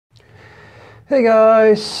Hey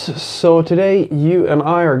guys, so today you and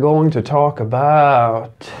I are going to talk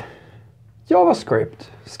about JavaScript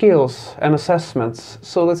skills and assessments,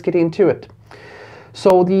 so let's get into it.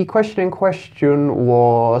 So the question in question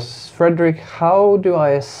was, Frederick, how do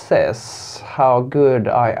I assess how good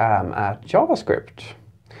I am at JavaScript?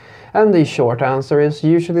 And the short answer is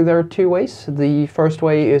usually there are two ways. The first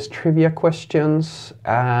way is trivia questions,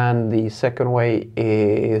 and the second way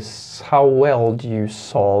is how well do you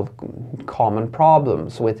solve common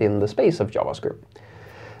problems within the space of JavaScript.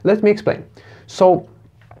 Let me explain. So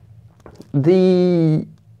the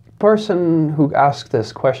person who asked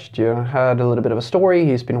this question had a little bit of a story.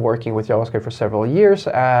 He's been working with JavaScript for several years,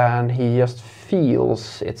 and he just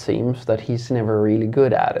feels, it seems, that he's never really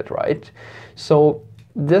good at it, right? So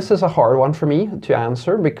this is a hard one for me to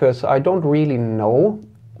answer because I don't really know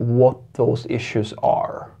what those issues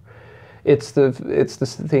are. It's the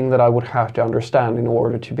thing that I would have to understand in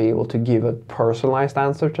order to be able to give a personalized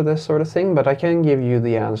answer to this sort of thing, but I can give you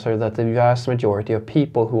the answer that the vast majority of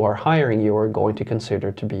people who are hiring you are going to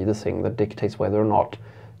consider to be the thing that dictates whether or not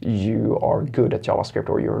you are good at JavaScript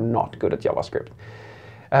or you're not good at JavaScript.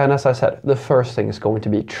 And as I said, the first thing is going to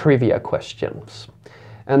be trivia questions.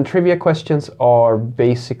 And trivia questions are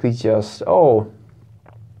basically just,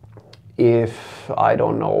 if I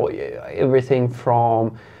don't know, everything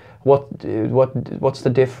from what's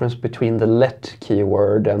the difference between the let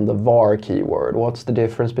keyword and the var keyword? What's the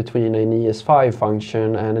difference between an ES5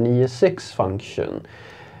 function and an ES6 function?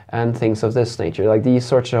 And things of this nature, like these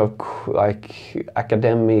sorts of like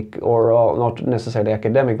academic, or not necessarily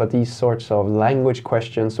academic, but these sorts of language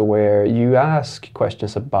questions where you ask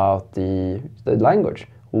questions about the language.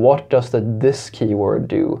 What does this keyword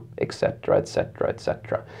do, etc., etc.,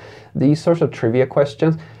 etc. These sorts of trivia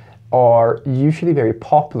questions are usually very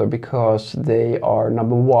popular because they are,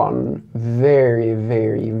 number one, very,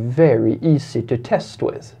 very, very easy to test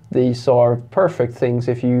with. These are perfect things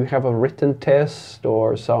if you have a written test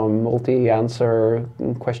or some multi-answer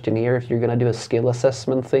questionnaire, if you're going to do a skill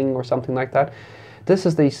assessment thing or something like that. This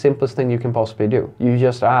is the simplest thing you can possibly do. You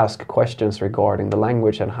just ask questions regarding the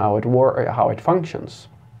language and how it functions.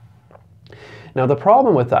 Now the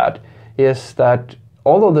problem with that is that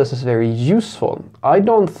although this is very useful, I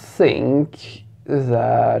don't think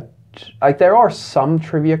that, like, there are some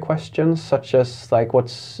trivia questions such as like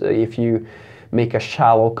what's if you make a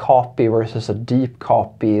shallow copy versus a deep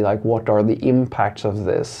copy, like what are the impacts of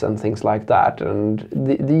this and things like that, and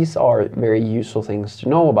these are very useful things to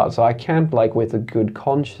know about. So I can't, like, with a good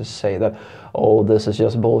conscience say that, oh, this is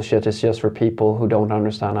just bullshit, it's just for people who don't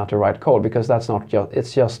understand how to write code, because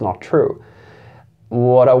it's just not true.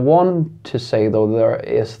 What I want to say though there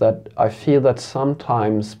is that I feel that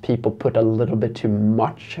sometimes people put a little bit too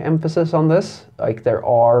much emphasis on this. Like there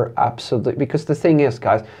are absolutely, because the thing is,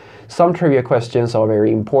 guys, some trivia questions are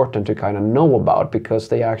very important to kind of know about because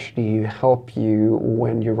they actually help you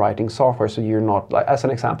when you're writing software, so you're not, like, as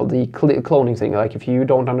an example, the cloning thing, like if you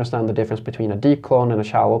don't understand the difference between a deep clone and a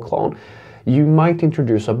shallow clone, you might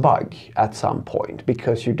introduce a bug at some point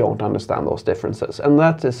because you don't understand those differences. And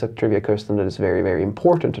that is a trivia question that is very, very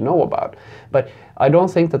important to know about. But I don't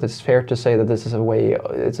think that it's fair to say that this is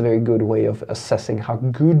it's a very good way of assessing how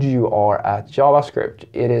good you are at JavaScript.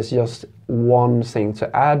 It is just one thing to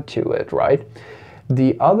add to it, right?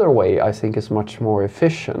 The other way I think is much more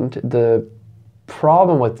efficient. The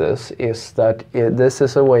problem with this is that this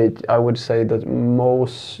is a way, I would say, that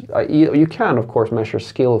you can of course measure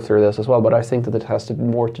skill through this as well, but I think that it has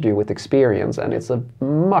more to do with experience, and it's a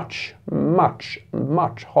much, much,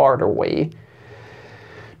 much harder way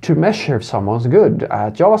to measure if someone's good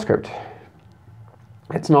at JavaScript.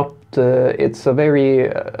 It's not, it's a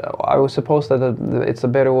very, I would suppose that it's a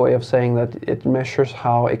better way of saying that it measures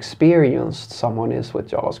how experienced someone is with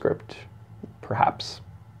JavaScript, perhaps.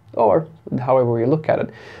 Or however you look at it.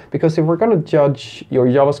 Because if we're going to judge your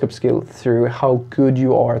JavaScript skill through how good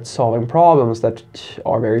you are at solving problems that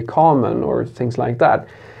are very common or things like that,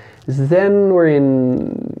 then we're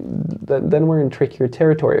in trickier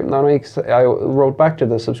territory. Now I wrote back to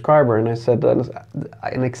the subscriber and I said that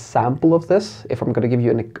an example of this, if I'm going to give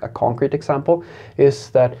you a concrete example, is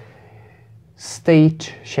that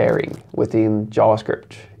state sharing within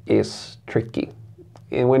JavaScript is tricky.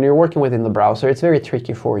 When you're working within the browser, it's very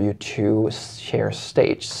tricky for you to share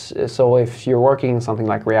states. So if you're working in something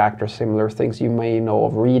like React or similar things, you may know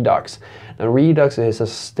of Redux. Now Redux is a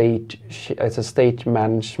state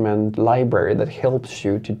management library that helps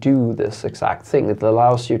you to do this exact thing. It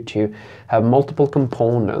allows you to have multiple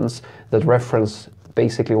components that reference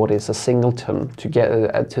basically what is a singleton to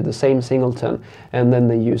get to the same singleton, and then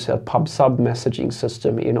they use a pub-sub messaging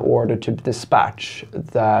system in order to dispatch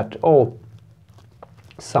that, oh,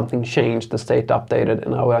 something changed, the state updated,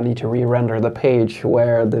 and now I need to re-render the page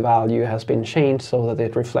where the value has been changed so that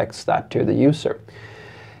it reflects that to the user.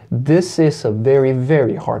 This is a very,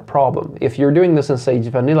 very hard problem. If you're doing this in, say,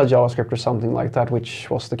 vanilla JavaScript or something like that, which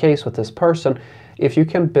was the case with this person, if you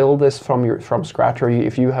can build this from scratch, or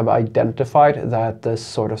if you have identified that this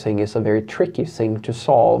sort of thing is a very tricky thing to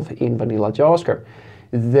solve in vanilla JavaScript,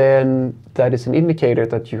 then that is an indicator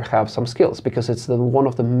that you have some skills, because it's one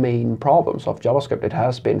of the main problems of JavaScript. It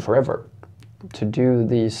has been forever to do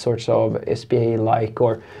these sorts of SPA-like,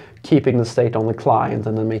 or keeping the state on the client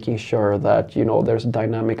and then making sure that, you know, there's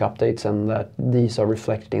dynamic updates and that these are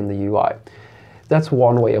reflected in the UI. That's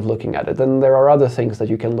one way of looking at it. Then there are other things that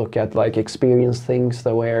you can look at, like experience things,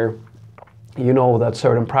 where you know that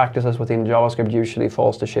certain practices within JavaScript usually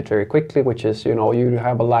falls to shit very quickly, which is, you know, you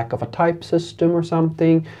have a lack of a type system or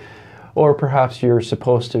something, or perhaps you're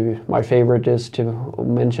supposed to, my favorite is to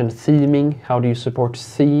mention theming. How do you support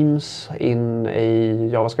themes in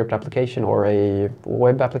a JavaScript application or a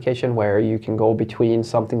web application, where you can go between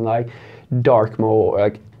something like dark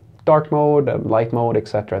mode, light mode,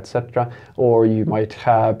 etc., etc. Or you might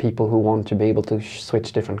have people who want to be able to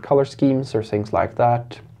switch different color schemes or things like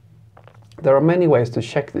that. There are many ways to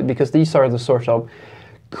check, because these are the sort of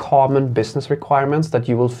common business requirements that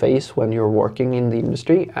you will face when you're working in the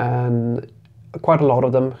industry, and quite a lot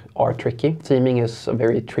of them are tricky. Theming is a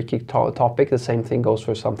very tricky topic. The same thing goes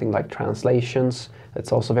for something like translations.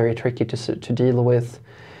 It's also very tricky to deal with,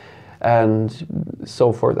 and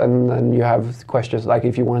so forth. And then you have questions like,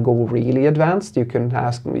 if you want to go really advanced, you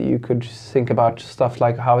could think about stuff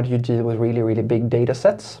like, how do you deal with really, really big data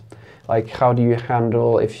sets? Like, how do you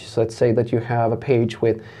handle, if let's say that you have a page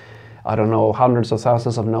with, I don't know, hundreds of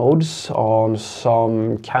thousands of nodes on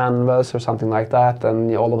some canvas or something like that,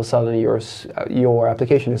 and all of a sudden your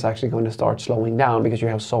application is actually going to start slowing down because you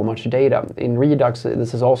have so much data. In Redux,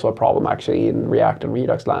 this is also a problem actually in React and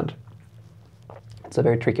Redux land. It's a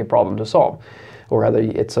very tricky problem to solve, or rather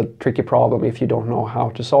it's a tricky problem if you don't know how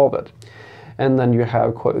to solve it. And then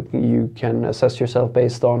you can assess yourself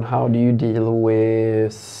based on how do you deal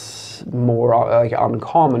with more like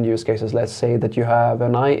uncommon use cases. Let's say that you have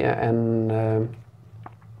an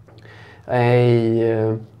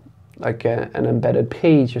embedded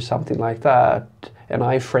page or something like that, an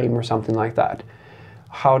iframe or something like that.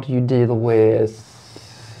 How do you deal with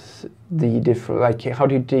the different, like, how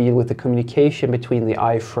do you deal with the communication between the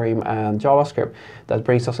iframe and JavaScript? That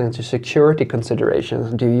brings us into security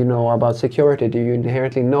considerations. Do you know about security? Do you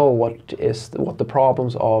inherently know what the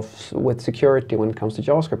problems with security when it comes to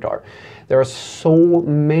JavaScript are? There are so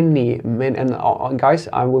many, and guys,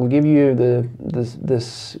 I will give you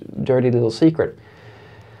this dirty little secret.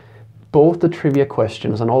 Both the trivia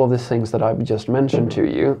questions and all of these things that I've just mentioned to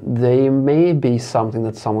you, they may be something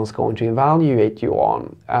that someone's going to evaluate you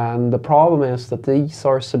on. And the problem is that these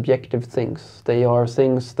are subjective things. They are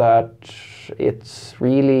things that it's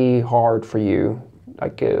really hard for you,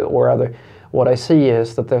 or rather, what I see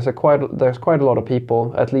is that there's quite a lot of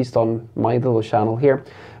people, at least on my little channel here,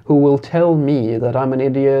 who will tell me that I'm an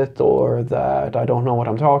idiot or that I don't know what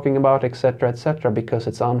I'm talking about, etc., because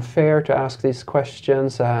it's unfair to ask these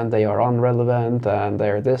questions and they are irrelevant and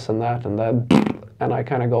they're this and that and that. And I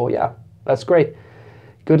kind of go, yeah, that's great.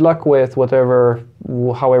 Good luck with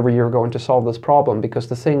however you're going to solve this problem, because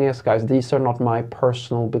the thing is, guys, these are not my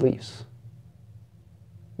personal beliefs.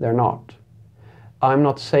 They're not. I'm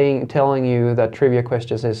not telling you that trivia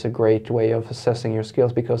questions is a great way of assessing your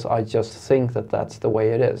skills because I just think that that's the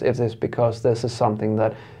way it is. It is because this is something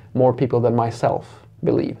that more people than myself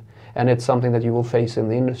believe, and it's something that you will face in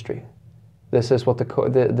the industry. This is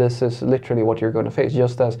this is literally what you're going to face.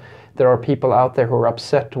 Just as there are people out there who are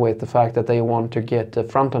upset with the fact that they want to get a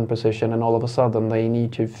front-end position, and all of a sudden they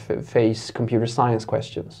need to face computer science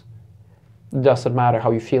questions. It doesn't matter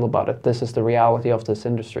how you feel about it. This is the reality of this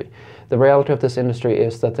industry. The reality of this industry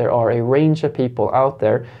is that there are a range of people out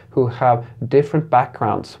there who have different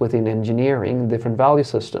backgrounds within engineering, different value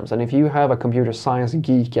systems. And if you have a computer science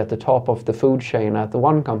geek at the top of the food chain at the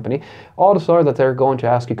one company, odds are that they're going to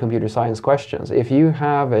ask you computer science questions. If you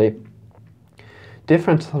have a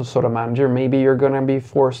different sort of manager, maybe you're going to be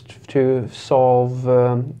forced to solve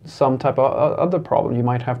some type of other problem. You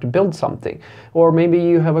might have to build something. Or maybe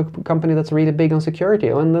you have a company that's really big on security,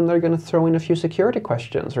 and then they're going to throw in a few security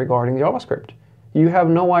questions regarding JavaScript. You have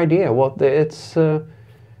no idea what it's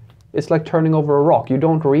like turning over a rock. You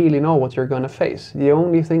don't really know what you're going to face. The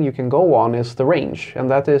only thing you can go on is the range, and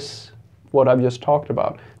that is what I've just talked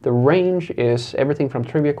about. The range is everything from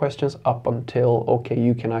trivia questions up until, okay,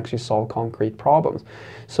 you can actually solve concrete problems.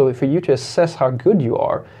 So for you to assess how good you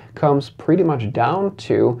are comes pretty much down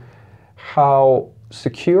to how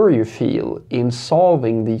secure you feel in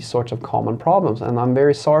solving these sorts of common problems. And I'm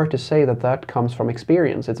very sorry to say that that comes from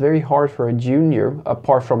experience. It's very hard for a junior,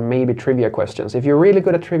 apart from maybe trivia questions. If you're really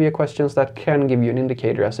good at trivia questions, that can give you an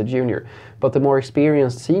indicator as a junior. But the more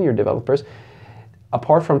experienced senior developers,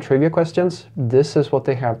 apart from trivia questions, this is what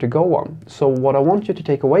they have to go on. So what I want you to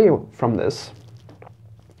take away from this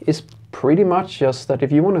is pretty much just that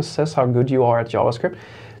if you want to assess how good you are at JavaScript,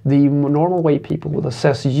 the normal way people will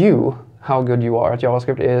assess you, how good you are at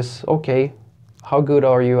JavaScript, is, okay, how good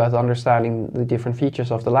are you at understanding the different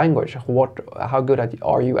features of the language? How good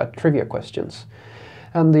are you at trivia questions?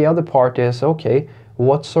 And the other part is, okay,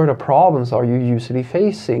 what sort of problems are you usually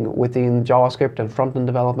facing within JavaScript and front-end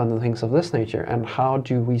development and things of this nature? And how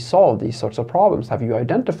do we solve these sorts of problems? Have you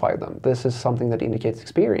identified them? This is something that indicates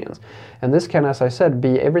experience. And this can, as I said,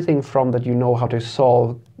 be everything from that you know how to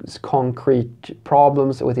solve concrete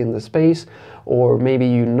problems within the space, or maybe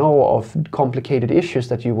you know of complicated issues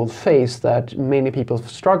that you will face that many people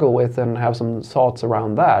struggle with and have some thoughts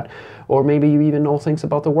around that. Or maybe you even know things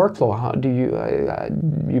about the workflow. How do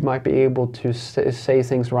you might be able to say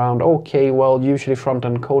things around, okay, well, usually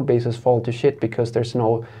front-end code bases fall to shit because there's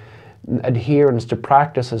no adherence to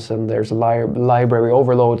practices and there's library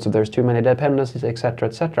overload, so there's too many dependencies, etc.,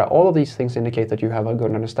 etc. All of these things indicate that you have a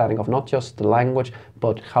good understanding of not just the language,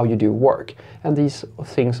 but how you do work. And these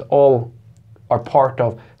things all are part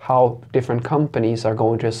of how different companies are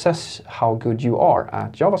going to assess how good you are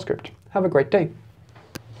at JavaScript. Have a great day.